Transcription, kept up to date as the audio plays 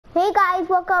Hey guys,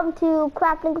 welcome to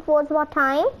Crafting for More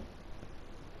Time.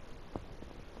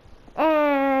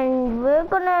 And we're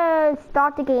gonna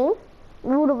start the game,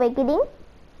 Rude Awakening.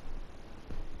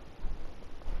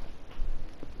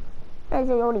 As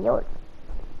a rodeo.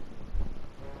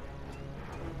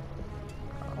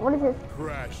 What is this?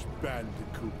 Crash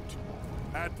Bandicoot.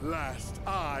 At last,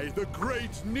 I, the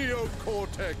great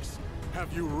Neocortex,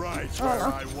 have you right where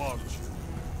I want you.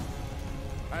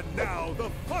 And now, the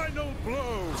final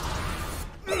blow!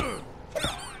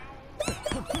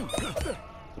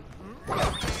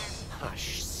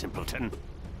 Hush, simpleton.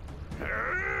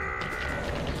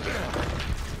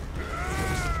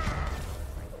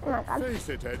 Oh my god. Face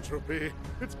it, Entropy.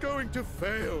 It's going to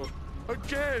fail.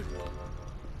 Again!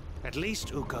 At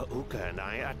least Uka Uka and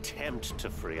I attempt to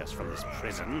free us from this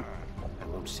prison. I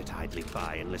won't sit idly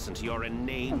by and listen to your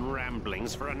inane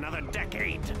ramblings for another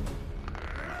decade. You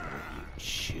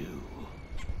chew.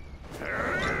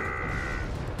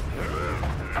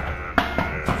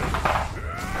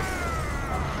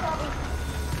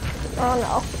 Oh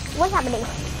no. What's happening?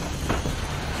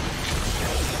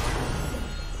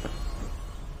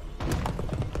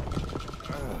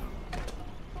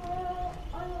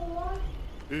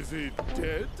 Is he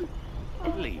dead?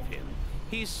 Leave him.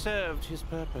 He served his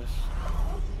purpose.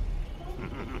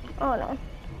 Oh no.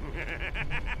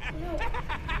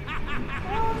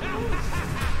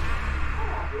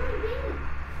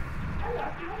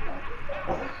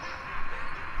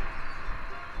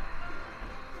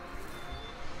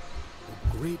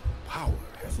 A great power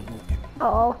has awoken.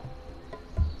 Oh.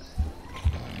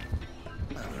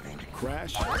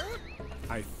 Crash?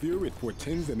 I fear it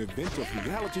portends an event of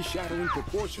reality-shattering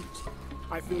proportions.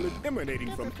 I feel it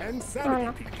emanating from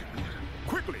insanity.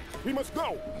 Quickly, we must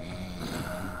go!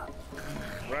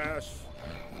 Crash!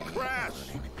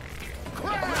 Crash!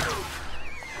 Crash!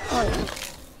 Oh no.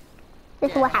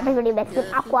 This is what happens when you mess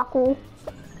with Aqua Cool.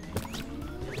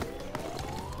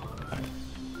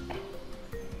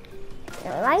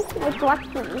 Alright, let's watch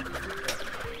TV.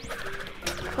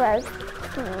 First,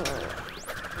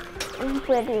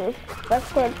 introduce first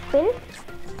spin.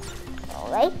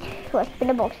 Alright, let's spin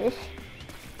the boxes.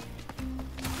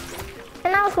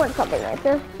 And I was want something like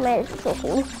this. Man, this is so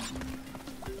cool.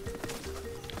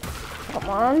 Come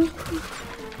on.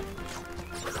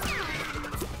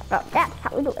 Oh, that's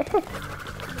how we do it.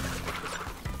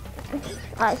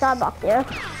 I saw a box there.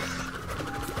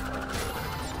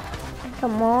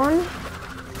 Come on.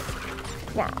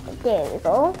 Now, there we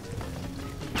go.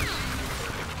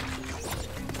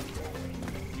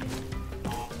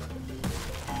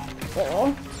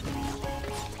 There.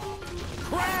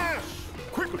 Crash!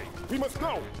 Quickly, we must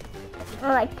go!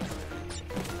 Alright.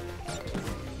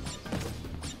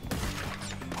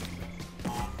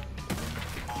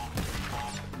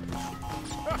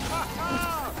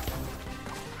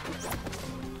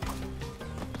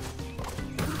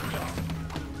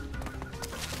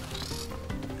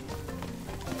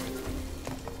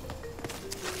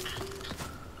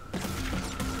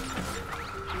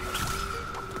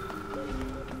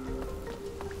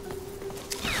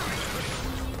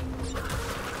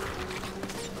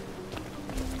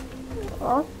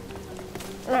 Oh,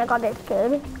 and I got this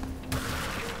kid.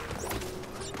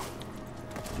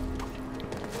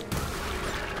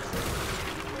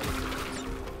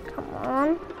 Come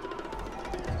on.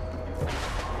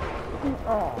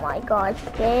 Oh my god,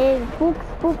 scared.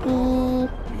 Spooky.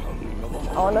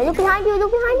 Oh no, look behind you,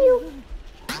 look behind you.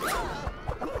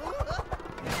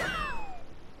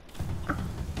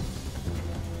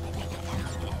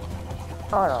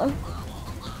 Oh no.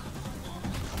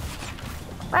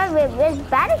 Well,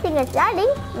 bad thing is starting.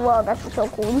 Whoa, that's so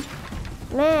cool.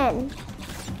 Man.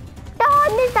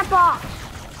 Don't miss the box.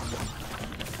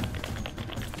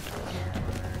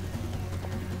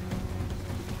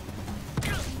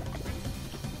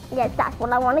 Yes, that's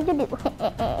what I wanted to do.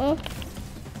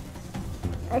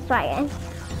 Let's try it.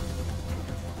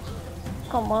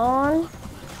 Come on.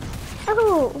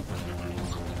 Oh.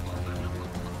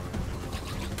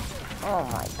 Oh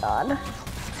my god.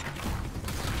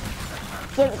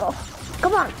 Here we go.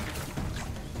 Come on.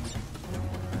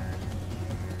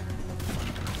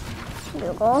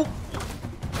 Here we go.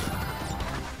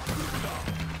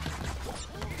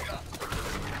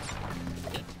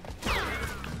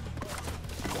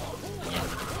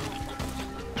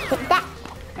 Take that.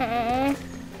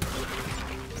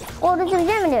 Oh, there's a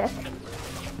gem in there.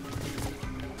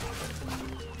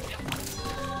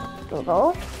 Here we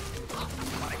go.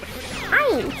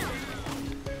 Hi.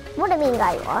 What do you mean,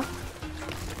 guy?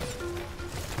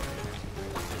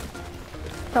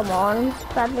 Come on,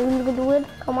 start doing, you can do it.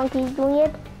 Come on, keep doing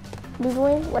it. Keep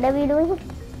doing whatever you're doing.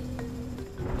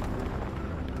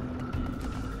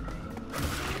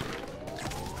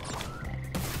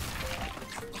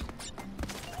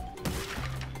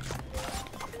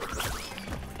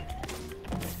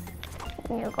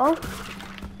 There you go.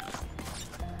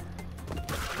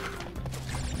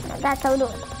 That's how we do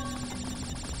it.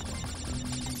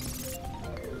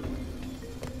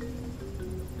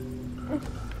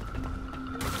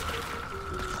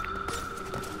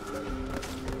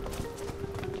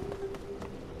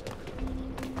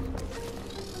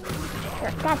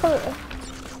 That's how we do it.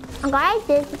 And guys,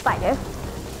 there's the spider.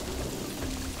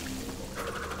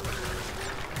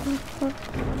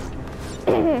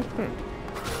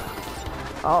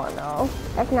 Oh no,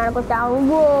 that's not a good sound.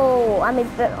 Whoa, I mean,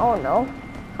 oh no,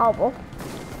 horrible.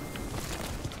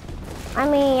 I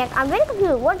mean, like, I'm very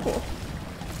confused. What's this?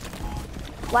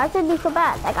 Why should it be so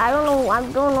bad? Like, I don't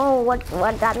know what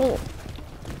that means.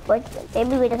 But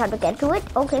maybe we just have to get to it.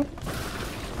 Okay.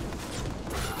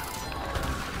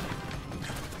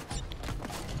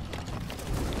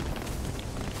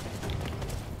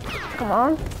 Come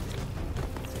on.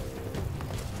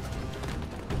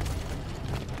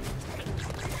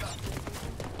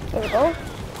 There we go.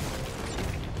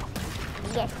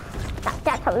 Yes,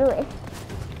 that's how we do it.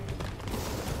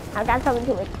 Now that's how we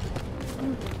do it.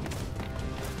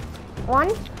 1,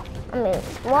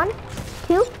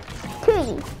 2,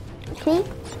 3. 3,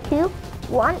 2,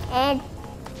 1, and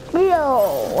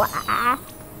 0.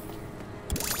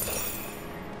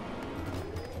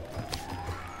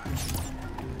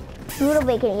 Shoot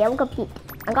awakening. Yeah, we'll compete.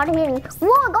 I got him.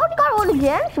 Whoa, I got all the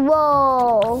gems.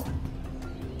 Whoa.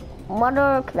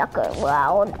 Mother Clucker.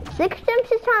 Wow. 6 gems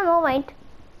this time. Alright.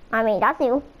 I mean, that's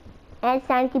new. And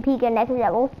Sanity Peak at next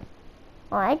level.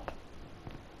 Alright.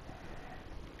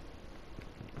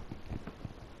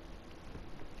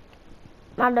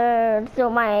 Mother. So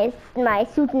my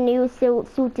suit new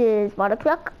suit is Mother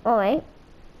Cluck. Alright.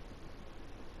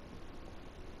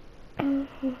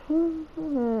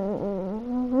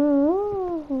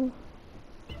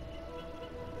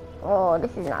 Oh,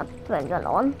 this is not friends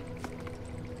alone.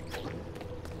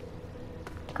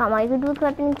 Come on, you can do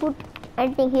threatening food.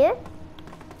 Anything here?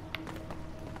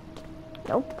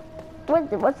 Nope.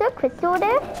 What's that crystal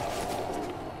there?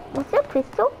 What's that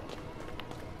crystal?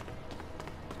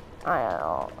 I don't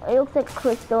know. It looks like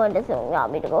crystal and doesn't allow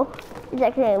me to go. It's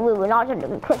actually we were not trying to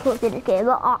put crystals in this game,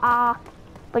 but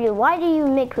But why do you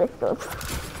make crystals?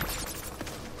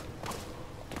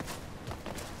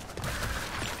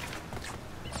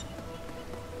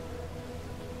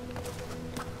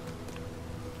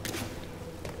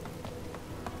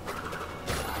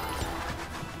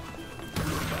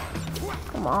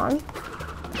 Come on.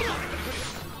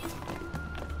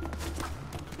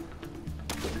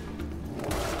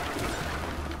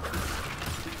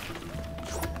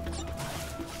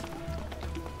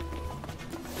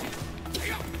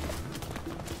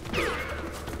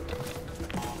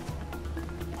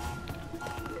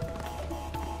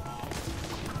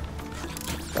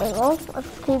 There you go. Let's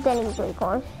keep getting these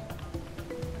unicorns.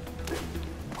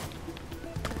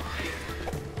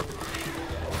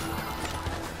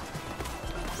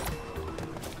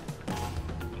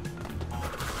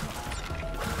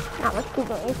 Now let's keep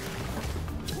doing this.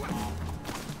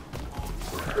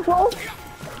 Whoa!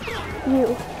 You.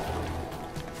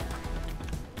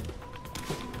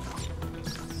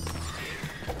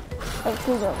 Let's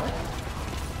keep doing this.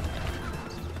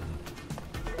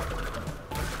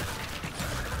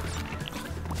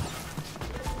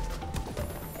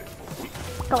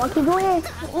 Come on, keep doing it.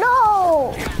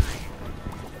 No!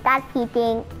 That's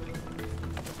cheating.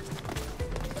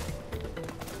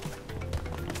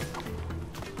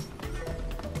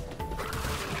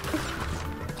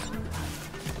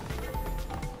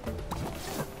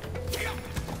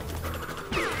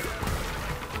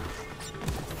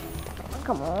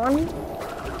 Come on.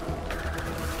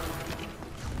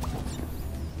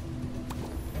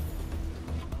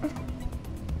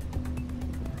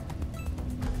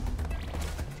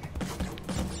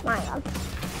 My God.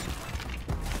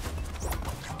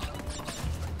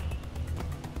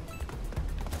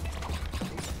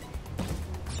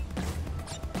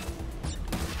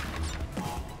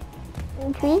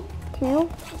 In 3, 2,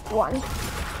 1.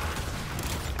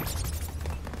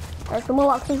 There's 2 more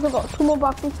boxes to go. 2 more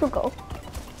boxes to go.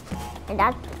 And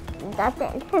that's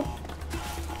it.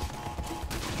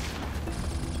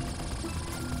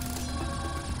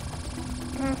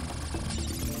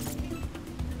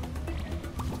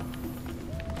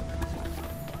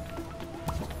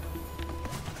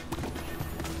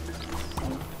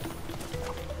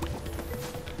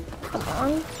 Come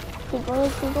on. Keep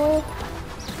going, keep going.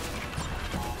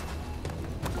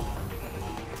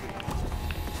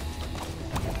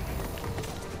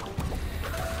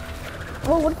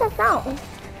 Whoa, what's that sound?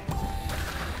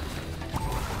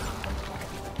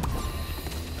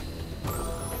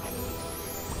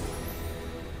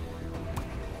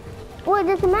 is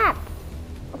this map?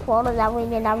 Follow that way,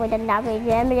 gem.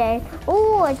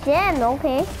 Ooh, a gem,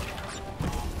 okay.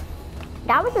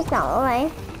 That was the sound,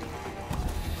 alright.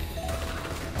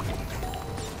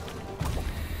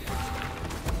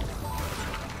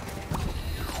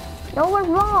 No, what's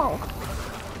wrong?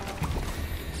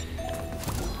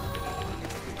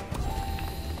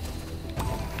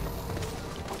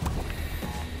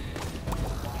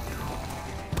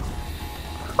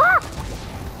 Ah!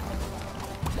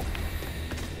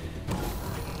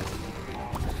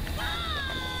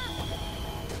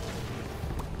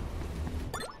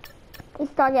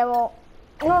 Distogliamo.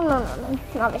 No,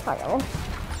 non distogliamo.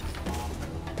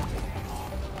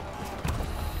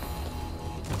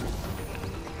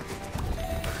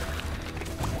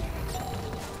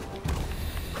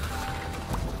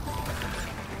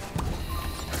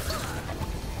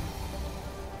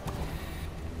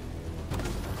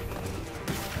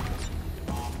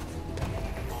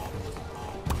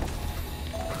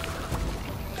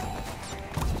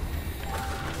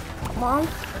 Come on.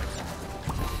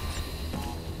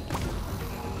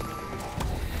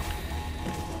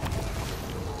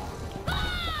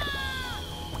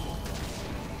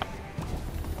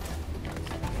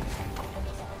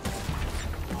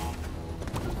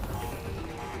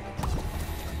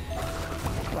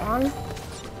 On.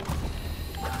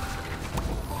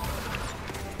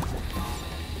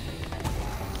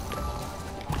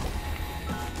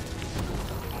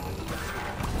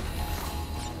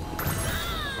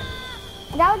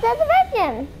 That was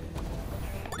reservation.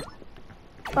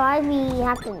 But we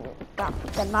have to stop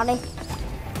the body.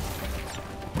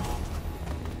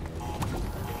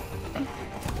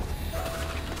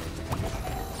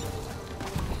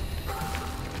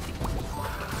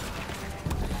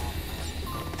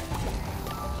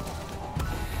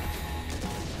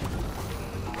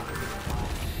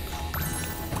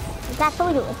 That's what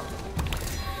we do.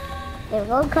 There we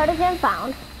go, Curtis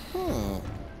found.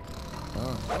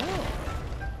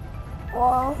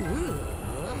 Whoa.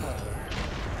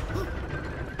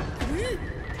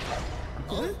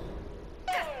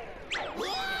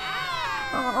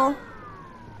 Uh-oh.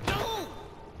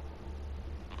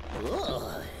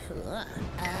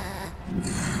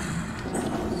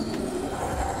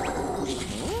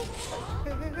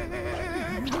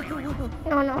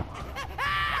 Oh no.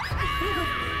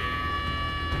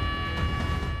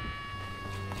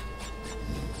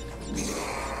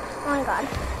 Oh my god.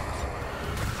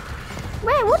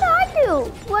 Wait, what did I do?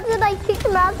 What did I kick the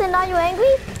mouse and now you're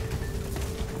angry?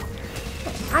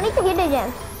 I need to get it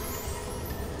again.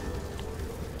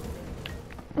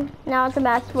 Now it's a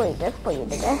match for you, just for you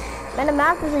today. Man, the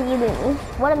mouse is a you to me.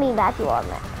 What a mean match you are,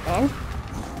 man.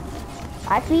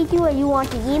 I feed you and you want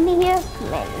to give me here?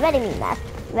 Man, ready me match.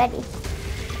 Ready.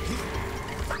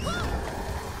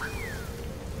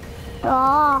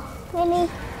 Oh, really?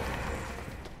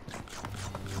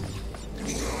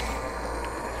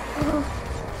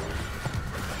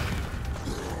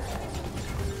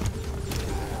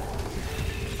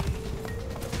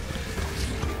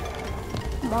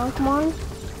 Come on.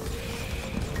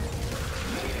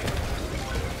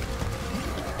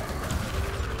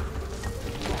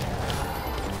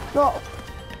 Go.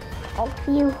 I'll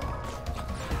see you.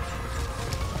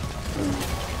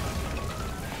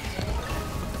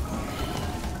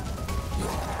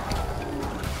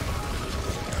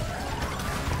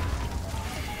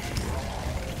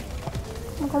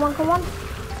 Come on.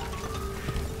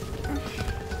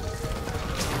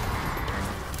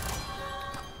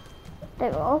 There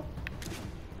we go.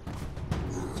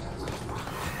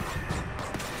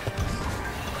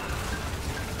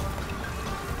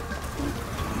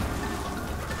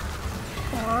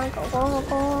 Come on,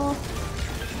 go.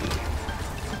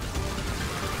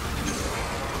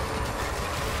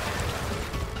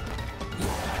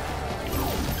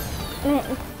 Man,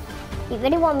 you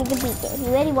really want me to beat him.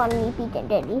 You really want me to beat him,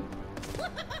 did you?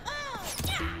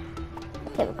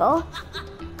 Here we go.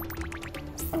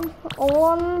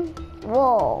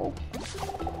 Whoa.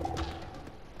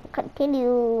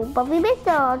 Continue, but we missed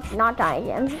not dying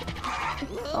him.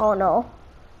 Oh no.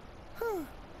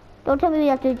 Don't tell me we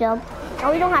have to jump.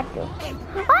 No, we don't have to.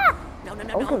 Ah! No.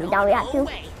 Okay, now we have to.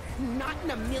 Not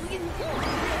in a million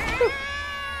years.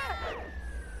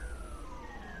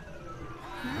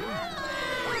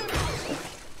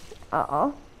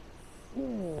 Uh-oh.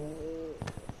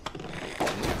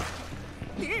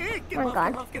 Oh my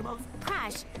god.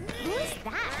 Crash, who is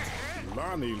that?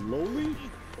 Lonnie Loli?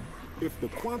 If the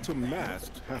quantum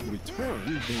masks have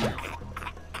returned,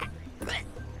 then...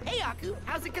 Hey, Aku,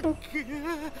 how's it going?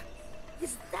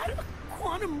 Is that a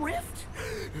quantum rift?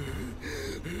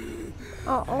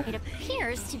 Uh-oh. It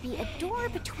appears to be a door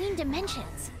between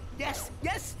dimensions. Yes,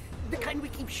 yes, the kind we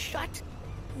keep shut.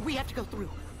 We have to go through,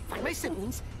 find my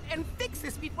siblings, and fix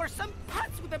this before some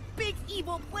putz with a big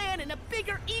evil plan and a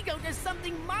bigger ego does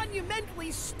something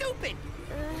monumentally stupid.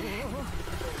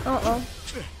 Uh-oh.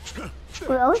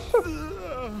 Gross.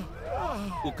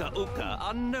 Uka Uka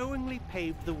unknowingly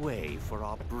paved the way for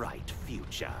our bright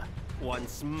future.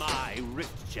 Once my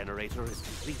rift generator is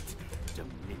complete,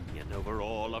 dominion over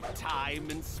all of time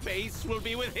and space will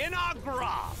be within our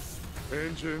grasp.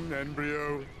 Ancient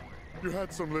embryo, you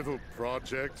had some little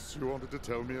projects you wanted to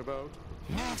tell me about?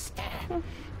 Master,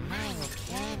 my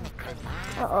mechanical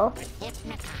Uh-oh. will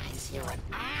hypnotize you and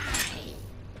I.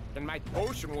 And my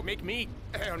potion will make me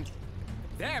and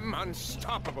them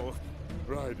unstoppable.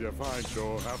 Right, yeah, fine,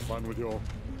 sure. Have fun with your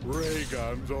ray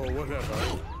guns or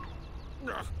whatever.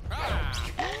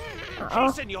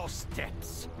 Hasten your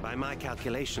steps. By my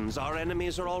calculations, our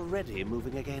enemies are already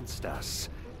moving against us.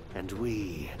 And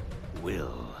we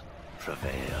will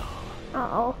prevail.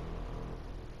 Uh-oh.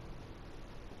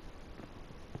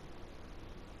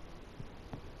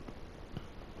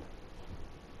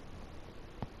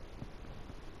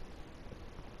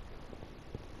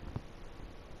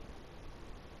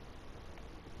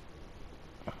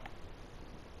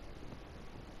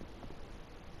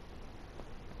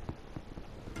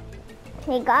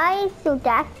 Hey guys, so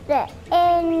that's the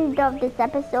end of this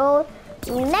episode.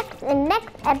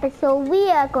 Next episode we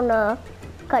are gonna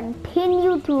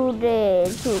continue continue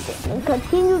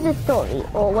the story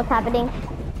or what's happening.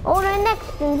 Oh,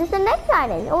 this is the next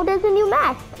island. Oh, there's a new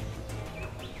mask.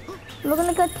 We're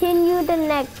gonna continue the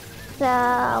next.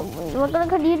 We're gonna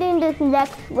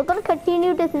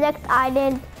continue this next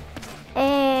island,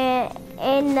 and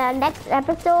in the next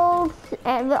episodes,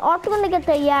 and we're also gonna get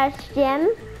the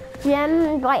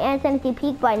gem by Insanity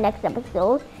Peak by next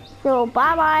episode. So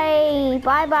bye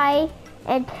bye,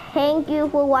 and thank you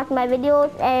for watching my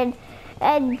videos, and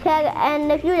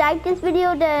if you like this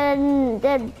video, then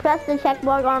press the check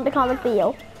mark on the comment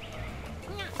video.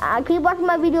 Keep watching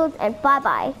my videos, and bye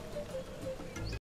bye.